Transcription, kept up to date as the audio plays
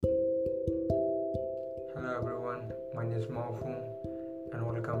name is Mahfoom and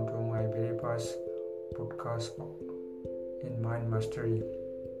welcome to my very first podcast in Mind Mastery.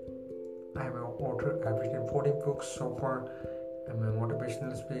 I am an author. I've written 40 books so far. I'm a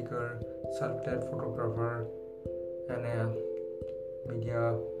motivational speaker, self-led photographer, and a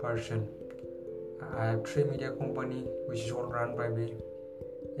media person. I have 3 media company which is all run by me.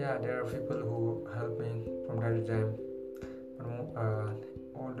 Yeah, there are people who help me from time to time.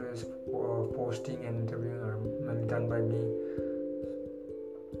 All this posting and interviewing are mainly done by me.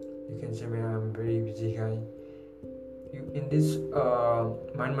 You can say me I'm a very busy guy. In this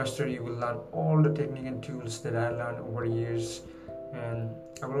Mind Mastery, you will learn all the technique and tools that I learned over years, and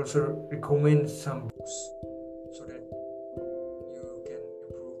I will also recommend some books so that